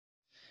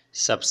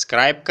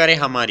Subscribe करें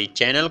हमारी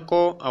channel को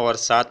और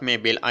साथ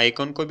में बेल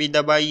आइकन को भी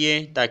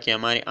दबाइए ताकि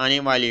हमारी आने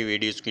वाली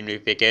वीडियोस की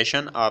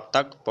नोटिफिकेशन आप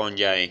तक पहुंच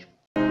जाए।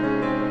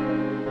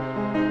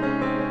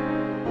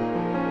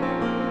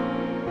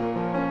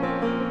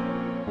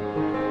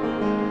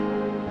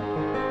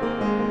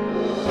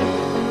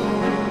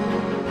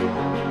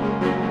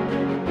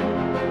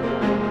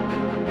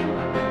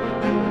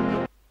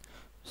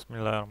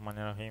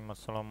 बिस्मिल्लाहिर्रहमानिर्रहीम।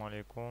 अस्सलाम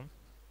वालेकुम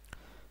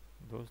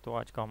दोस्तों,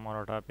 आज का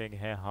हमारा टॉपिक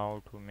है how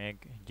to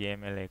make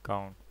Gmail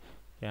account,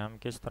 कि हम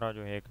किस तरह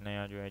जो है एक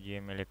नया जो है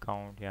जीमेल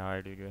अकाउंट या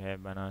आईडी जो है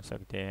बना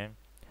सकते हैं।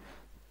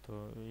 तो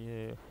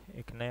ये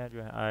एक नया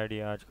जो है आईडी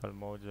आजकल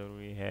बहुत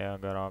ज़रूरी है।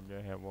 अगर आप जो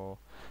है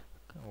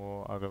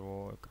अगर वो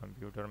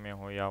कंप्यूटर में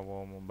हो या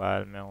वो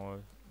मोबाइल में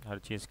हो, हर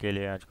चीज़ के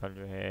लिए आजकल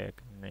जो है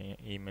एक नई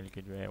ईमेल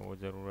की जो है वो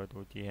ज़रूरत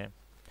होती है।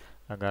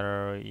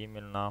 अगर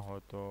ईमेल ना हो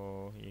तो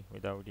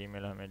विदाउट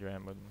ईमेल हमें जो है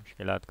बहुत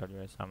मुश्किलात का जो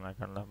है सामना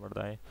करना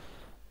पड़ता है।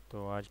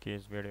 तो आज की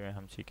इस वीडियो में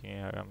हम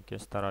सीखेंगे हम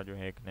किस तरह जो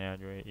है एक नया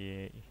जो है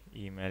ये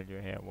ईमेल जो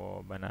है वो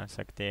बना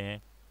सकते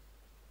हैं।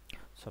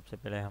 सबसे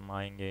पहले हम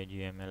आएंगे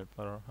जीमेल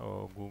पर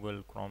और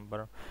गूगल क्रोम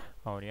पर,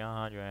 और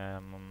यहाँ जो है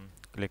हम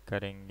क्लिक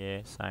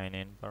करेंगे साइन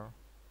इन पर।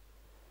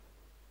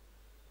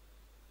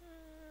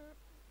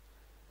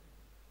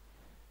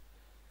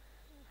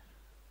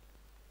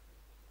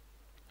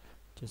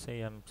 जैसे ही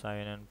हम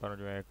साइन इन पर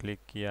जो है क्लिक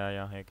किया,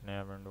 यहाँ एक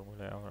नया विंडो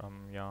खुला है और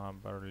हम यहाँ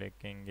पर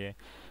लिखेंगे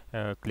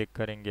क्लिक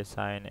करेंगे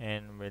sign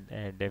in with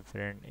a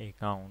different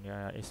account,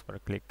 या इस पर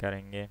क्लिक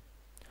करेंगे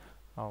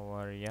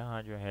और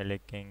यहाँ जो है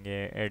लिखेंगे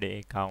ऐड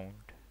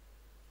अकाउंट,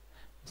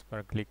 इस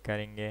पर क्लिक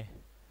करेंगे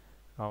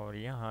और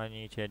यहाँ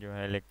नीचे जो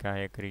है लिखा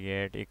है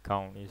क्रिएट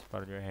अकाउंट, इस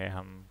पर जो है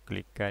हम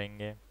क्लिक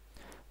करेंगे।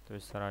 तो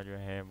इस तरह जो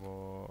है वो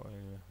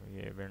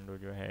ये विंडो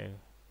जो है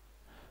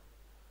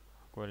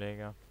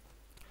खुलेगा।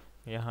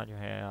 यहाँ जो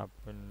है आप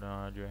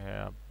जो है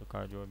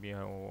आपका जो भी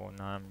है वो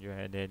नाम जो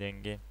है दे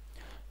देंगे।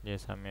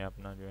 जैसा मैं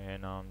अपना जो है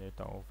नाम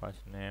देता हूँ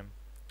फर्स्ट नेम,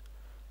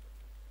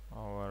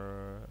 और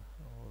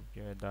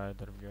जो है दाएं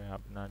तरफ जो है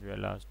अपना जो है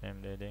लास्ट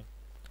नेम दे दें,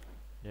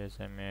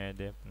 जैसे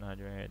मैं अपना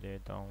जो है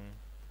देता हूँ।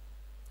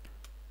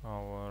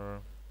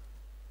 और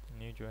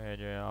नी जो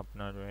है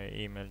अपना जो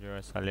है ईमेल जो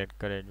है सेलेक्ट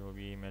करें, जो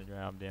भी ईमेल जो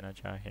है आप देना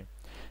चाहें।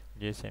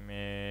 जैसे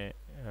मैं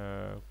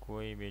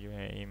कोई भी जो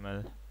है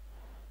ईमेल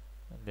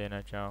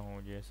देना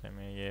चाहूँ, जैसे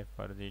मैं ये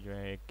फर्जी जो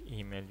है एक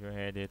ईमेल जो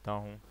है देता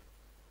हूँ।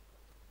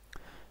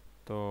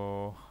 तो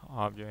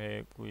आप जो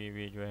है कोई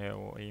भी जो है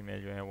वो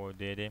ईमेल जो है वो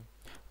दे दें।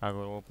 अगर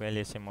वो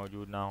पहले से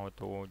मौजूद ना हो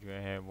तो वो जो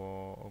है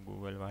वो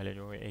गूगल वाले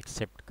जो है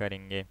एक्सेप्ट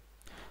करेंगे।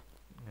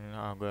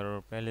 अगर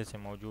पहले से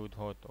मौजूद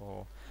हो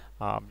तो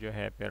आप जो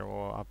है फिर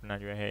वो अपना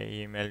जो है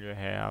ईमेल जो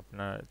है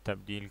अपना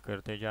तब्दील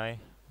करते जाए,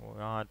 वो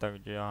यहाँ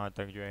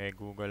तक जो है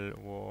गूगल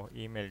वो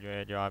ईमेल जो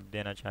है जो आप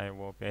देना चाहे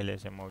वो पहले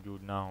से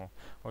मौजूद ना हो,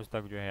 उस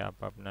तक जो है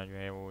आप अपना जो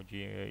है वो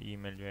जी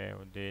ईमेल जो है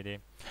वो दे दें।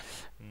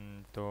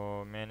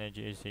 तो मैंने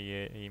जैसे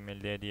ये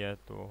ईमेल दे दिया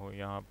तो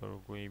यहाँ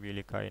पर कोई भी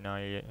लिखा ही ना,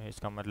 ये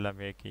इसका मतलब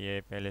है कि ये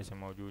पहले से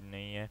मौजूद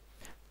नहीं है,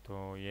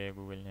 तो ये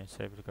गूगल ने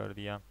एक्सेप्ट कर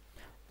दिया।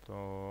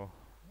 तो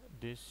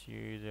दिस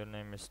यूज़र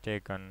ने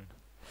मिस्टेकन,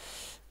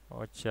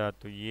 अच्छा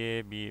तो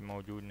ये भी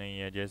मौजूद नहीं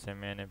है। जैसे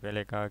मैंने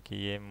पहले कहा कि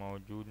ये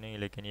मौजूद नहीं,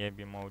 लेकिन ये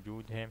भी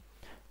मौजूद है।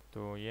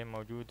 तो ये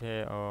मौजूद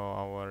है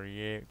और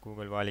ये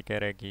गूगल वाले कह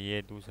रहे हैं कि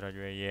ये दूसरा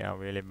जो है ये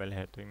अवेलेबल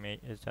है, तो मैं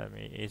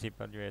इसी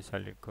पर जो है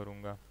सेलेक्ट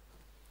करूँगा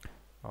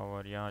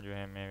और यहाँ जो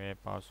है मैं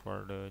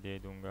पासवर्ड दे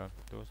दूँगा।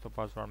 दोस्तों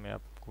पासवर्ड में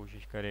आप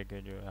कोशिश करें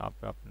कि जो है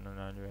आप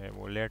अपना जो है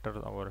वो लेटर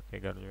और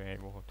फिगर जो है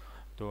वो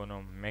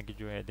दोनों मिक्स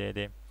जो है दे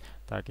दें,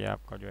 ताकि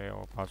आपका जो है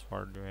वो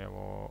पासवर्ड जो है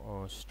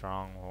वो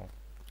स्ट्रांग हो।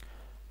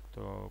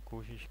 तो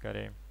कोशिश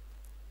करें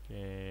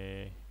कि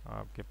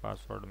आपके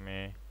पासवर्ड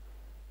में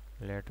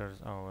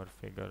लेटर्स और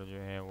फिगर जो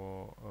है वो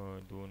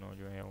दोनों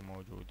जो है वो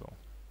मौजूद हो।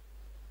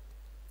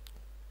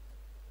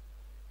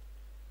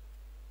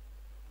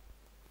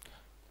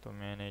 तो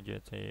मैंने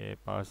जैसे ये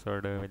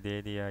पासवर्ड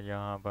दे दिया,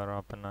 यहाँ पर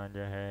अपना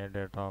जो है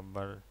डेट ऑफ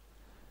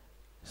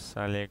बर्थ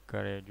सेलेक्ट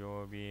करें,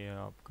 जो भी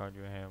आपका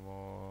जो है वो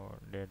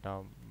डेट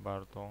ऑफ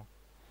बर्थ हो।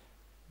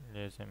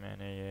 जैसे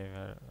मैंने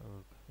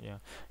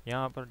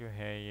यहाँ पर जो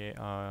है ये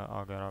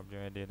अगर आप जो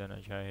है दे देना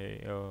चाहे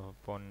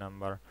फ़ोन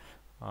नंबर,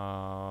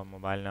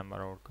 मोबाइल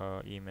नंबर और का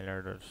ईमेल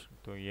एड्रेस,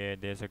 तो ये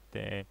दे सकते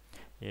हैं।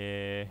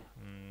 ये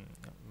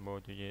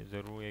बहुत ये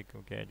ज़रूरी है,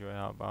 क्योंकि जो है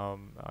आप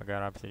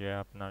अगर आपसे जो है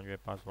अपना जो है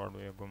पासवर्ड जो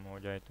है गुम हो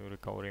जाए तो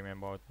रिकवरी में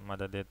बहुत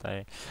मदद देता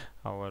है।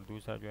 और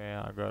दूसरा जो है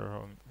अगर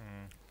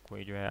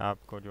कोई जो है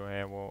आपको जो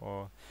है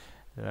वो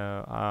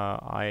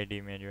आईडी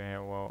में जो है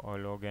वो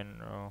लॉगिन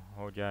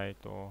हो जाए,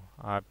 तो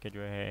आपके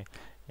जो है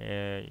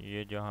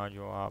ये जहाँ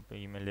जो आप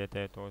ईमेल देते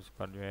हैं तो उस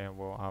पर जो है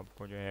वो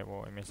आपको जो है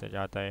वो मैसेज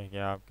आता है कि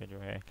आपके जो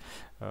है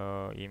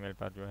ईमेल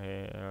पर जो है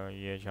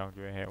ये शख्स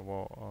जो है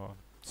वो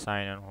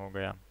साइन इन हो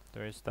गया।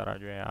 तो इस तरह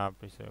जो है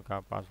आप इसका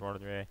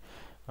पासवर्ड जो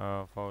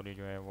है फौरी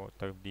जो है वो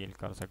तब्दील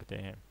कर सकते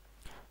हैं।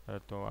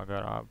 तो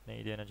अगर आप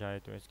नहीं देना चाहे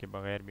तो इसके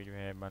बगैर भी जो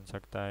है बन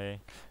सकता है।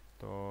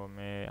 तो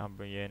मैं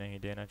अब ये नहीं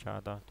देना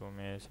चाहता, तो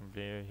मैं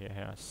सिंपली ये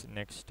है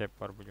नेक्स्ट स्टेप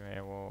पर जो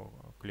है वो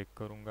क्लिक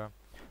करूँगा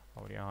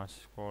और यहाँ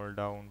स्क्रॉल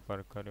डाउन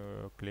पर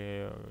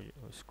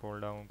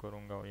स्क्रॉल डाउन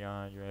करूँगा और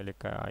यहाँ जो है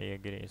लिखा है आई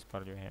एग्री, इस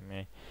पर जो है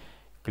मैं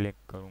क्लिक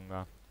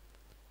करूँगा।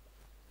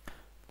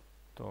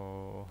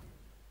 तो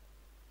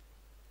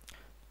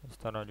इस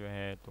तरह जो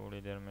है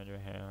थोड़ी देर में जो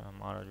है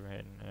हमारा जो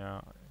है नया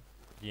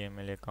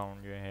जीमेल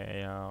अकाउंट जो है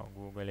या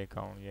गूगल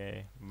अकाउंट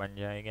ये बन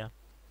जाएगा।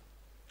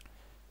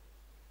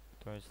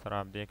 तो इस तरह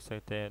आप देख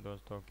सकते हैं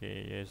दोस्तों कि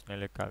ये इसने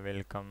लिखा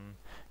welcome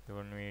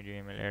your new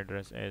Gmail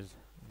address as.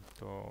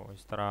 तो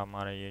इस तरह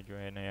हमारा ये जो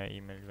है नया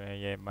ईमेल जो है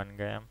ये बन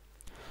गया।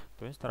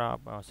 तो इस तरह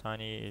आप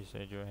आसानी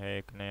से जो है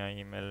एक नया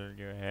ईमेल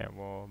जो है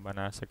वो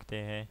बना सकते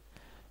हैं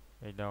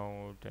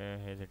विदाउट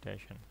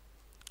हेजिटेशन।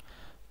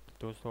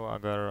 दोस्तों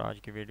अगर आज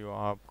की वीडियो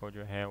आपको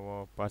जो है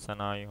वो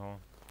पसंद आई हो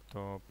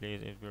तो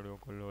प्लीज़ इस वीडियो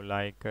को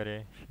लाइक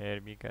करें, शेयर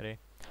भी करें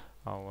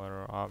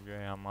और आप जो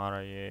है हमारा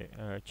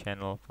ये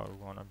चैनल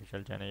फारूक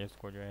ऑफिशियल चैनल है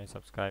इसको जो है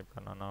सब्सक्राइब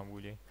करना ना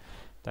भूलें,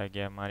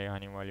 ताकि हमारी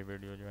आने वाली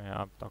वीडियो जो है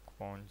आप तक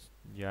पहुंच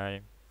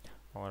जाए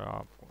और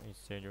आपको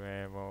इससे जो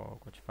है वो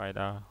कुछ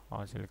फ़ायदा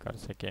हासिल कर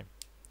सकें।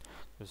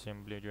 तो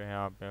सिंपली जो है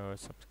आप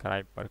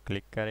सब्सक्राइब पर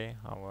क्लिक करें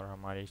और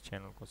हमारे इस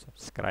चैनल को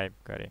सब्सक्राइब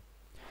करें।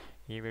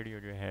 ये वीडियो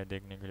जो है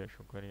देखने के लिए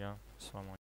शुक्रिया। अस्सलाम वालेकुम।